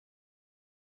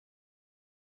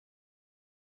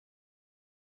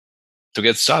To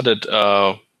get started,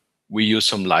 we use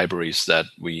some libraries that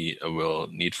we will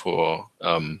need for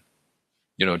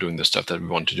doing the stuff that we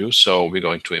want to do. So we're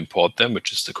going to import them,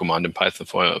 which is the command in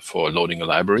Python for loading a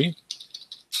library.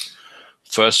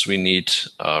 First, we need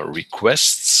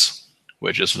requests,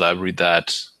 which is a library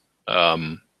that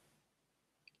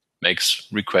makes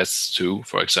requests to,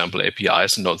 for example,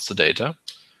 APIs and loads the data.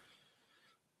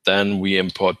 Then we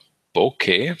import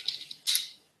bokeh.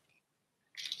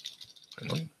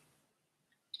 Hang on.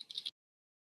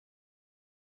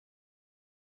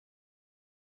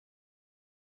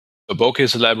 So bokeh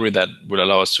is a library that will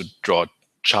allow us to draw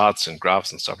charts and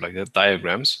graphs and stuff like that,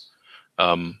 diagrams,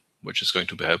 which is going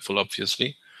to be helpful,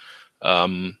 obviously.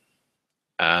 And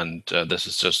this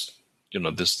is just,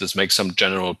 this makes some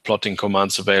general plotting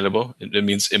commands available. It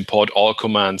means import all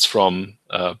commands from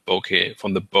bokeh,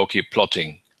 from the bokeh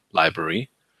plotting library.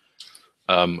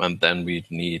 And then we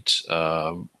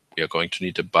are going to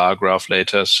need a bar graph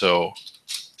later. So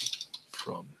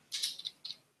from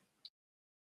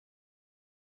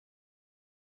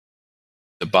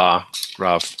the bar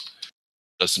graph,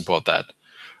 just import that.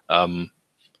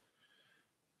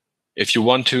 If you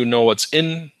want to know what's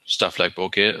in stuff like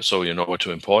bokeh, so you know what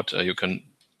to import, you can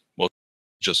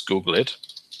just Google it.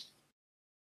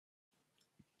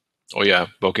 Oh yeah,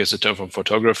 bokeh is a term from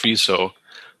photography, so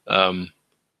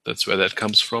that's where that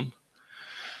comes from.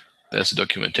 There's a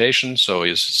documentation, so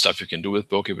here's stuff you can do with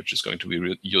bokeh, which is going to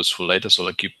be useful later. So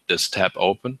I'll keep this tab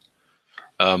open.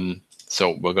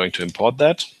 So we're going to import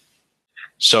that.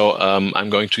 So I'm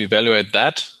going to evaluate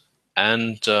that,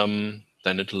 and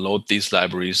then it'll load these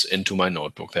libraries into my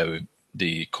notebook.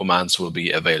 The commands will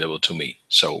be available to me.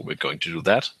 So we're going to do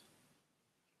that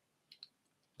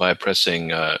by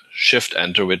pressing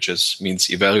Shift-Enter, which means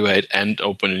evaluate and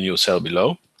open a new cell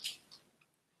below.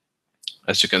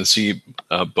 As you can see,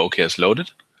 bokeh is loaded.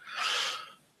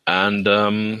 And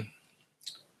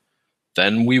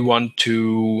then we want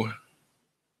to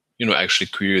actually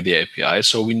query the API.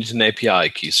 So we need an API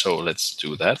key. So let's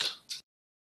do that.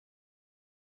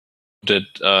 Put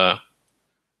it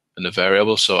in a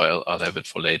variable, so I'll have it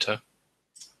for later.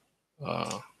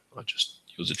 I'll just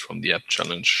use it from the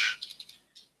AppChallenge.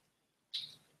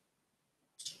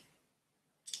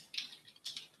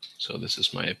 So this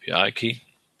is my API key.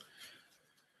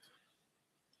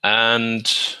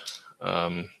 And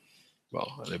well,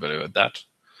 I'll evaluate that.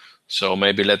 So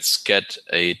maybe let's get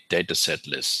a dataset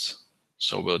list.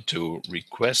 So we'll do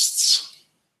requests,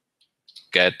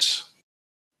 get.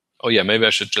 Oh yeah, maybe I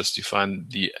should just define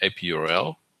the AP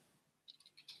URL.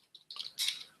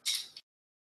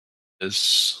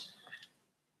 Is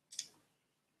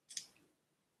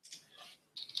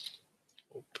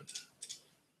open.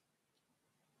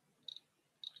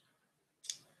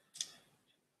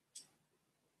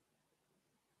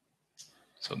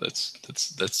 So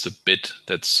that's the bit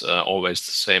that's always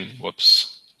the same.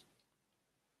 Whoops.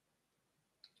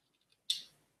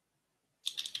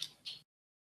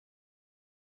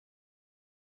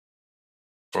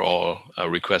 For all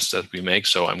requests that we make,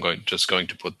 so I'm just going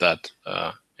to put that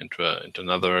into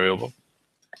another variable.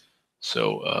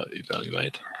 So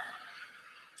evaluate,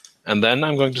 and then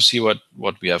I'm going to see what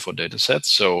we have for data sets.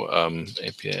 So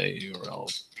API URL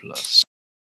plus,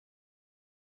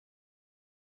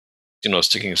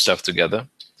 sticking stuff together,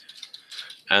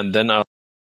 and then I'll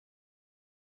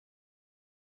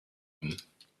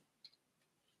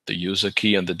the user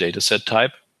key and the dataset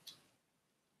type.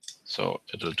 So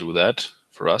it'll do that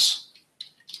for us.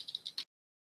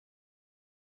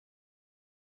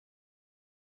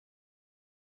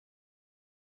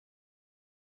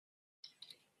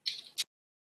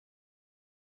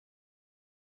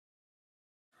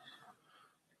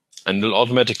 And it'll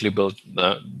automatically build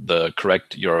the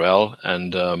correct URL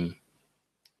and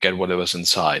get whatever's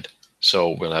inside. So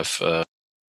we'll have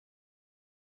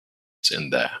it's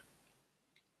in there.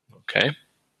 Okay.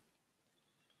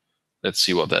 Let's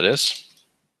see what that is.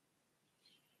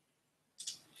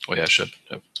 Oh yeah, I should.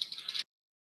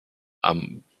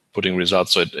 I'm putting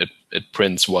results, so it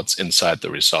prints what's inside the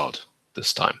result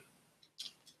this time.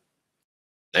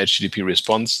 HTTP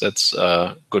response, that's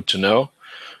good to know,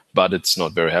 but it's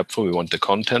not very helpful. We want the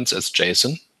contents as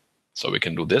JSON, so we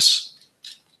can do this.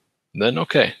 And then,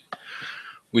 okay,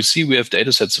 we see we have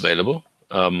datasets available,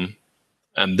 and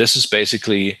this is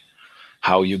basically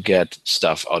how you get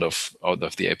stuff out of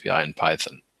the API in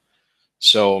Python.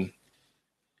 So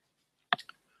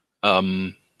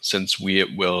since we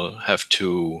will have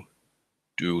to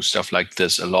do stuff like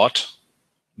this a lot,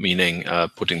 meaning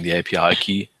putting the API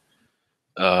key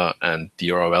and the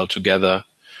URL together,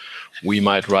 we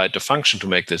might write a function to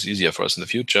make this easier for us in the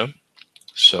future.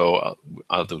 So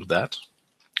I'll do that.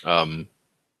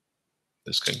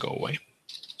 This can go away.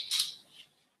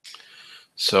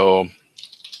 So,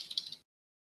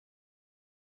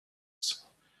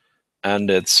 and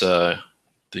it's the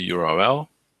URL,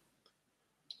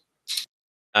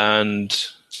 and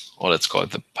or let's call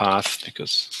it the path,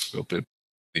 because we'll build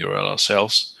the URL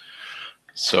ourselves.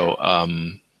 So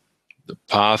the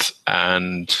path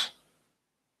and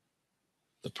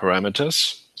the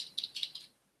parameters.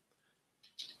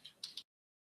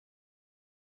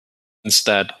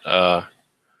 Instead,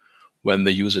 when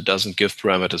the user doesn't give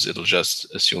parameters, it'll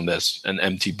just assume there's an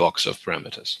empty box of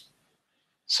parameters.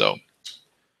 So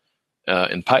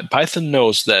in Python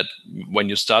knows that when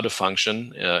you start a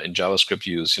function, in JavaScript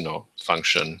you use,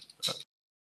 function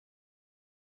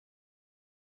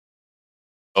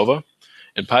over.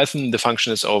 In Python, the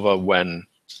function is over when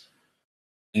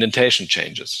indentation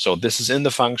changes. So this is in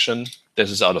the function, this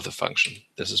is out of the function,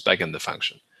 this is back in the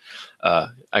function.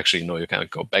 Actually, no, you can't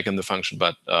go back in the function,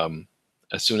 but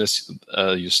as soon as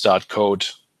you start code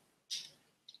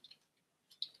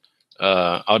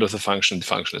out of the function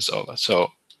is over.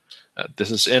 So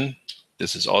this is in,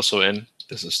 this is also in,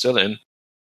 this is still in,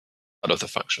 out of the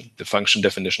function. The function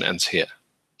definition ends here.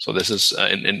 So this is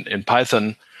in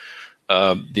Python,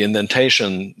 the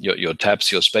indentation, your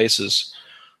tabs, your spaces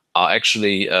are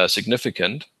actually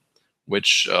significant,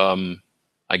 which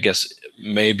I guess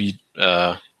may be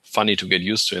funny to get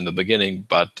used to in the beginning,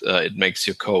 but it makes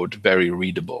your code very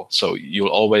readable. So you'll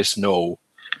always know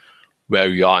where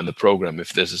you are in the program,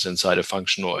 if this is inside a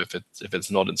function or if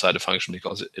it's not inside a function,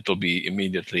 because it'll be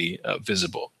immediately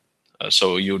visible.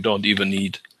 So you don't even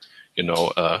need,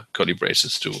 curly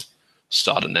braces to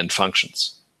start and end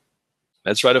functions.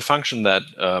 Let's write a function that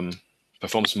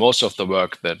performs most of the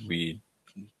work that we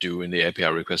do in the API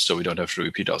request, so we don't have to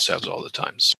repeat ourselves all the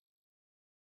time.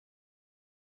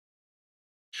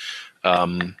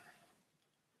 The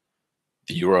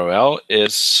URL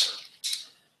is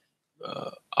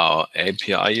our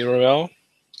API URL.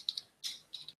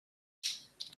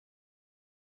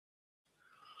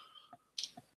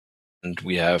 And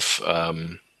we have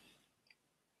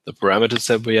the parameters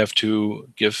that we have to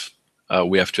give.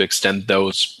 We have to extend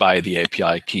those by the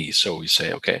API key. So we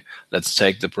say, okay, let's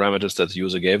take the parameters that the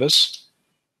user gave us.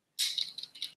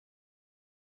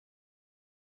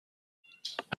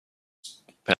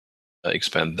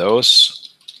 Expand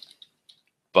those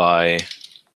by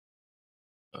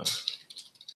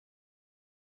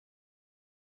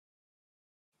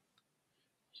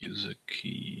user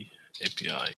key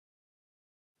API.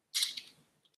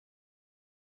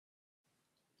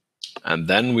 And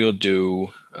then we'll do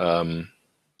a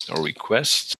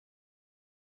request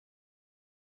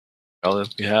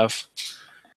that we have.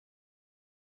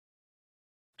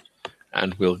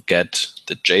 And we'll get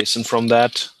the JSON from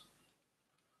that.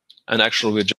 And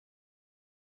actually, we'll just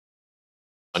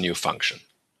a new function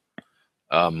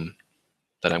that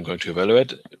I'm going to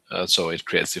evaluate. So it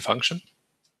creates the function.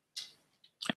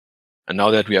 And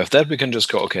now that we have that, we can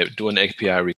just go, okay, do an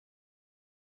API.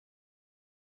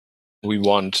 We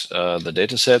want the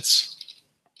data sets.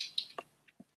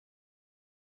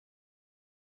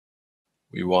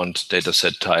 We want data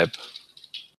set type.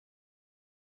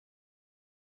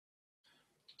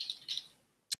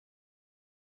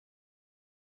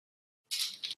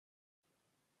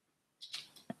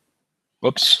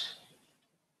 Whoops.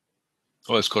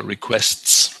 Oh, it's called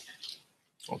requests.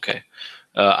 Okay.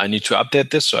 I need to update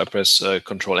this, so I press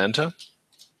Control Enter.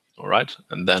 All right.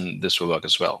 And then this will work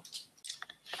as well.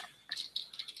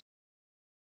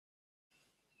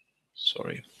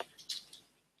 Sorry.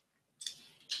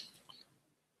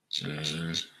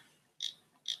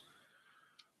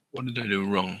 What did I do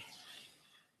wrong?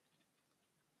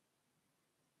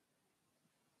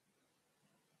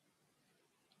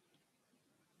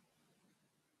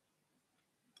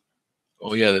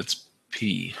 Oh, yeah, that's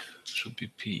P. Should be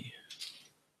P.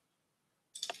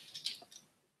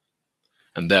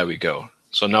 And there we go.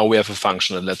 So now we have a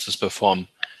function that lets us perform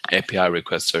API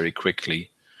requests very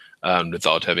quickly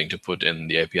without having to put in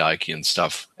the API key and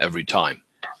stuff every time.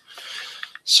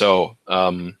 So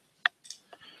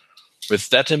with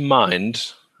that in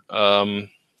mind,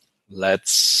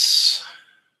 let's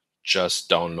just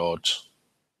download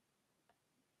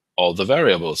all the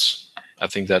variables. I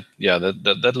think that, yeah,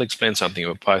 that'll explain something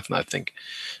about Python, I think.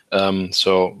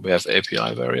 So we have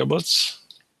API variables.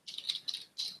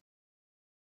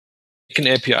 Make an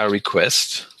API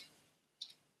request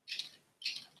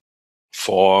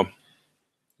for,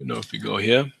 if we go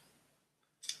here,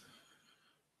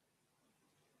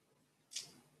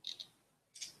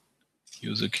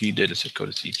 user key dataset code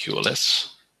is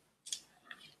EQLS.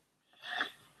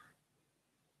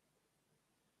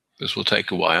 This will take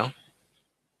a while.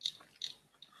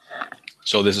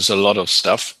 So this is a lot of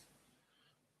stuff,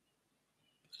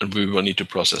 and we will need to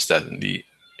process that in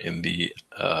the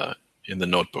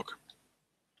notebook.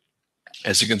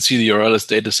 As you can see, the URL is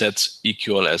datasets,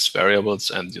 EQLS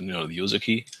variables, and the user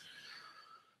key.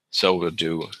 So we'll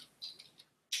do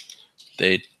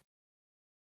date.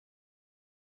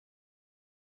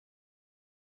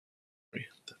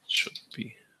 That should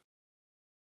be.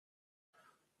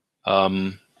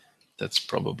 That's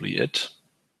probably it.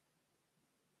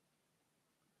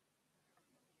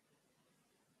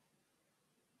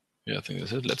 Yeah, I think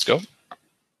that's it. Let's go.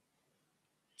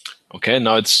 Okay,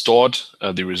 now it's stored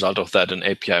the result of that in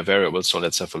API variables. So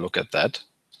let's have a look at that.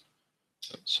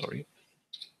 Sorry,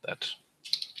 that.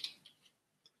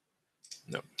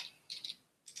 No.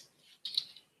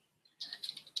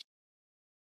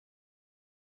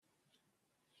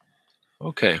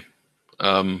 Okay.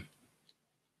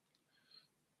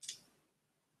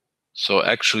 So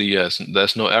actually, yes,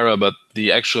 there's no error, but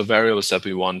the actual variables that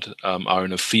we want are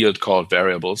in a field called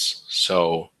variables.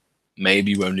 So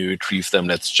maybe when we retrieve them,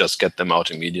 let's just get them out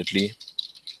immediately.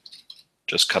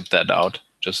 Just cut that out.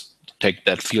 Just take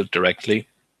that field directly.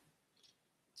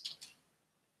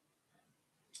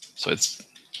 So it's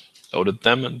loaded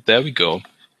them, and there we go.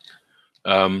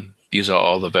 These are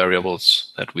all the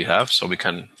variables that we have, so we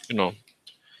can,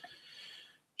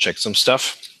 check some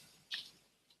stuff.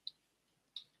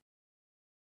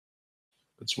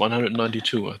 It's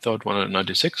 192. I thought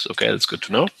 196. Okay, that's good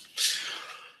to know.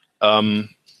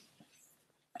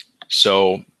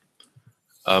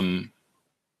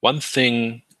 One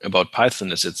thing about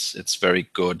Python is it's very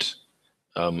good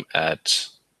at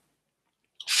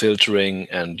filtering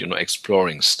and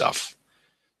exploring stuff.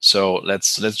 So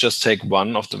let's just take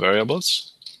one of the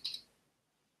variables,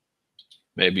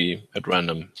 maybe at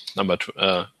random, number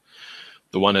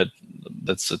the one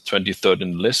that's the 23rd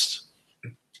in the list.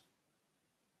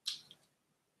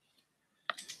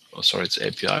 Oh, sorry, it's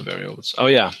API variables. Oh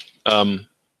yeah,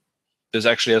 this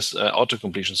actually has auto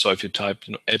completion. So if you type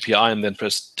API and then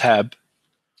press tab,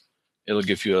 it'll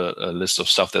give you a list of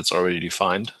stuff that's already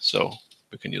defined. So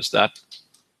we can use that.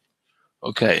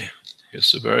 Okay, here's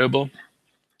the variable.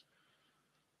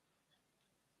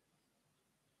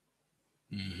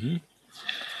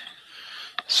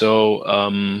 So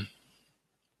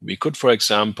we could, for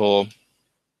example,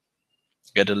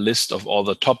 get a list of all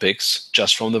the topics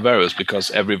just from the variables,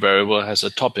 because every variable has a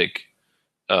topic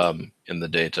in the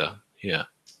data here.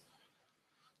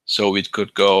 So we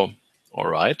could go, all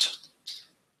right,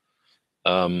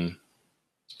 for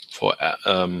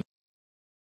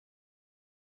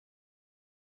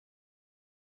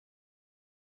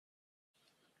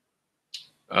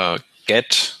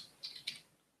get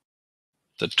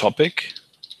the topic,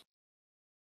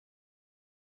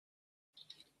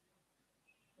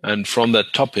 and from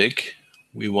that topic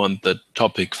we want the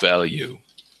topic value.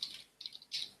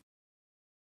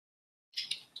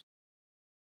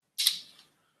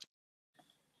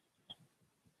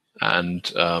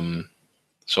 And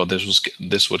so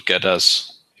this would get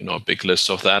us a big list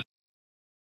of that.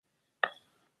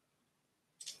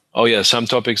 Oh yeah, some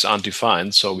topics aren't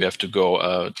defined, so we have to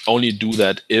go only do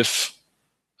that if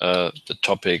the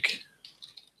topic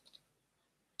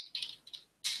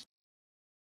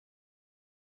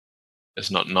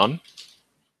is not none.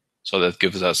 So that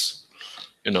gives us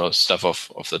stuff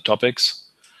of the topics.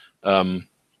 There are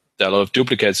a lot of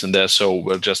duplicates in there, so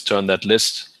we'll just turn that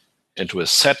list into a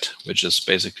set, which is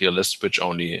basically a list which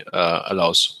only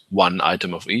allows one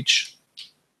item of each.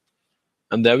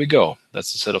 And there we go.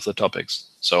 That's the set of the topics.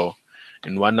 So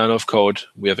in one line of code,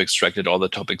 we have extracted all the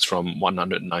topics from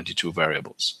 192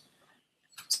 variables.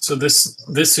 So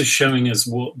this is showing us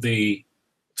what the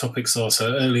topics are.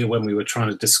 So earlier when we were trying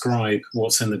to describe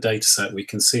what's in the data set, we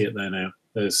can see it there now.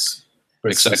 There's, for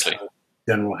instance, exactly,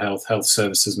 general health, health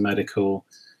services, medical.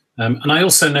 And I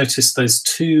also noticed there's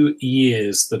 2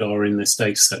 years that are in this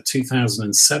data set,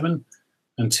 2007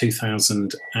 and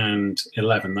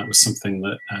 2011. That was something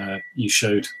that you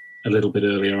showed a little bit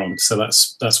earlier on. So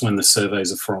that's when the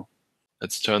surveys are from.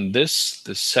 Let's turn this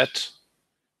set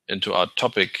into our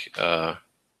topic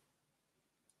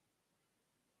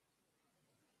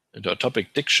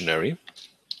dictionary.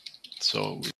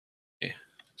 So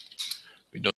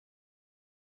we don't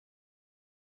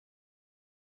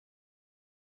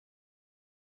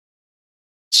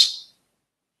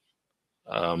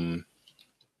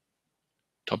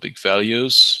topic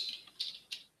values.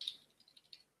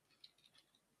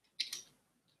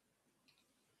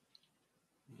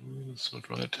 That's not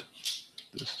right.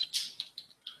 This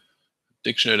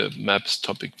dictionary that maps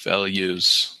topic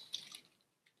values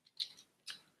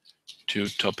two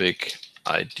topic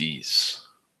IDs.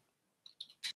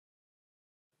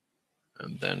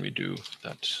 And then we do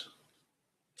that.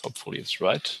 Hopefully it's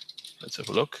right. Let's have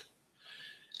a look.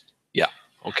 Yeah,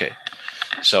 okay.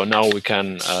 So now we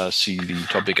can see the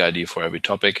topic ID for every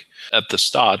topic. At the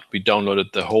start, we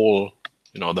downloaded the whole,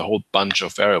 the whole bunch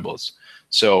of variables.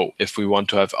 So if we want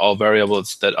to have all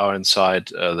variables that are inside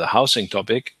the housing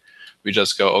topic, we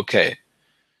just go, okay,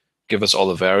 give us all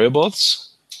the variables.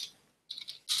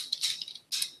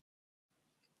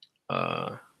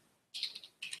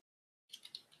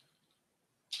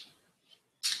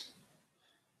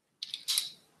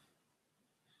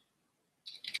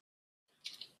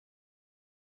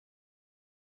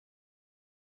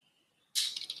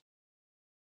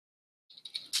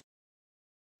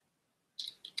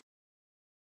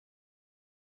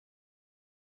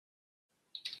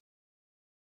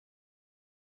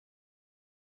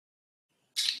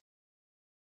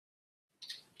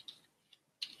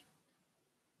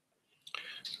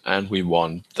 And we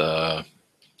want the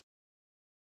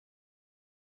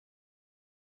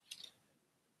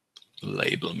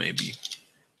label maybe.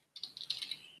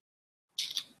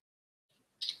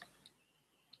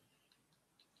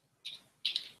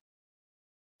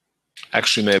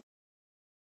 Actually, maybe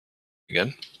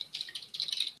again.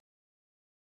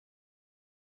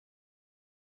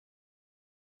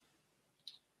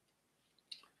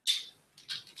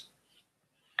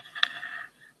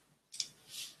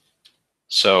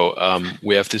 So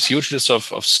we have this huge list of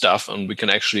stuff, and we can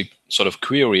actually sort of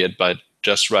query it by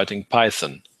just writing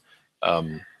Python.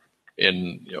 I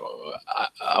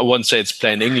won't say it's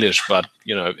plain English, but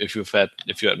if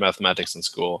you had mathematics in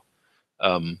school,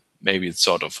 maybe it's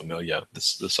sort of familiar,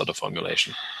 this sort of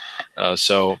formulation.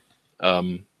 So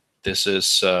this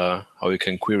is how you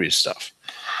can query stuff.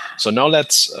 So now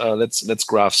let's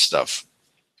graph stuff.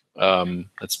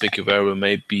 Let's pick a variable,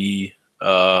 maybe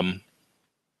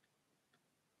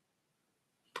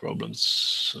problems.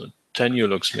 So tenure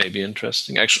looks maybe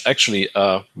interesting. Actually,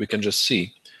 we can just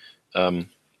see. I'll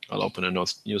open a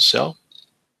new cell.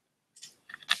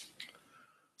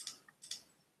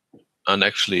 And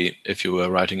actually, if you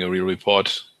were writing a real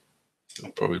report,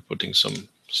 you're probably putting some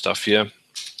stuff here.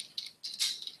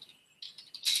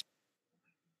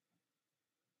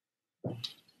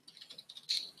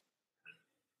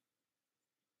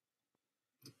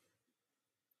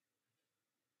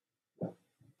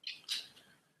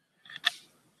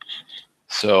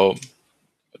 So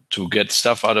to get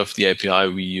stuff out of the API,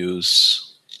 we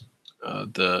use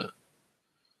the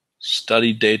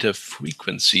study data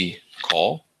frequency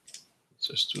call. Let's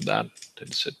just do that.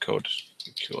 Dataset code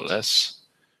QLS.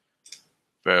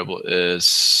 Variable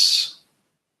is,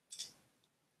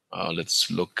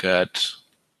 let's look at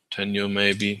tenure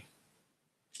maybe.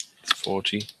 It's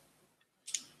 40.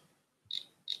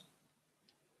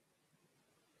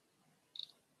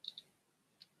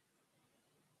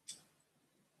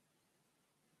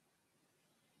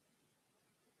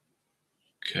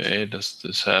 Okay, does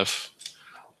this have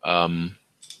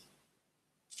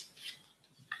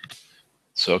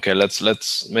so okay,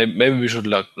 maybe we should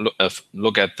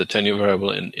look at the tenure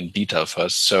variable in detail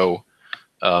first. So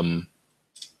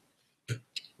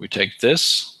we take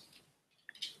this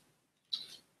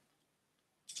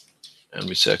and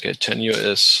we say, okay, tenure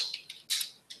is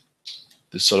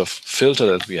this sort of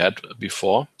filter that we had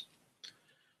before,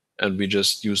 and we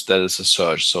just use that as a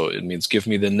search. So it means give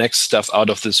me the next stuff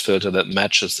out of this filter that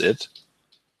matches it,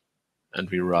 and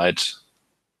we write.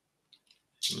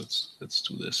 Let's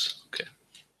do this. Okay.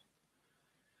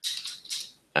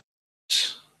 And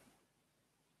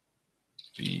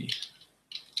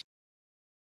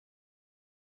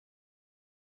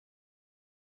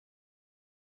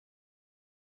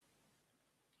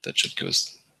that should give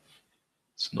us.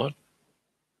 It's not.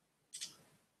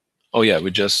 Oh yeah, we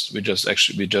just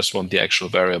want the actual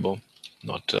variable,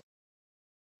 not the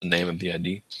name and the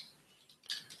ID.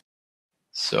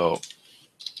 So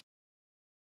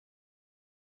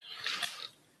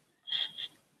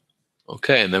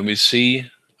okay, and then we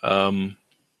see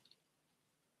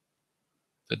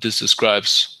that this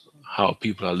describes how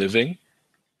people are living.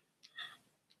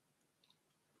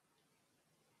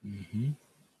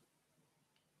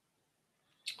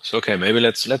 So okay, maybe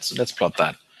let's plot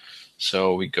that.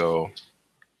 So we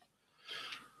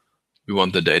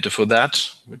want the data for that,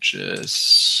 which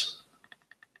is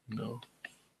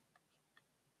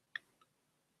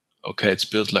okay, it's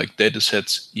built like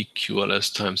datasets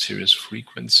EQLS time series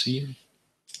frequency.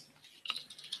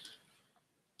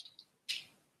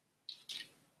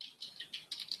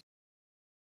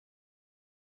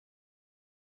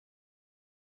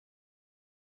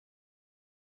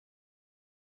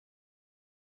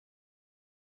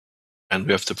 And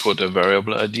we have to put a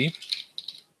variable ID.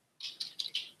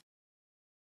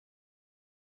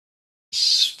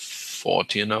 It's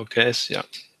 40 in our case, yeah.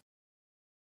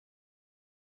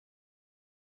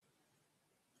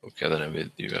 Okay,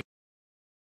 then you have.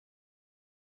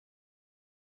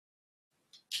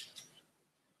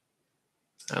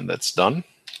 And that's done.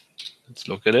 Let's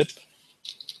look at it.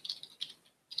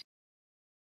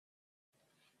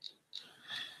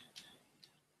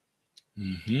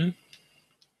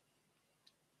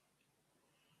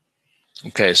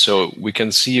 Okay, so we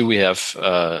can see we have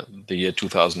the year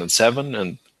 2007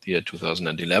 and the year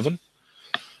 2011.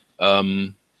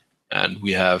 And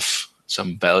we have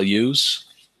some values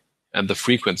and the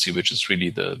frequency, which is really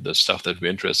the stuff that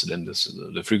we're interested in.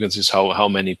 The frequency is how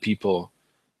many people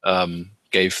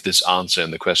gave this answer in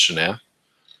the questionnaire.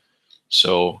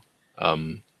 So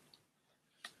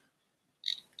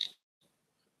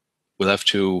we'll have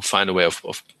to find a way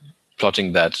of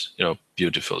plotting that,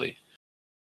 beautifully.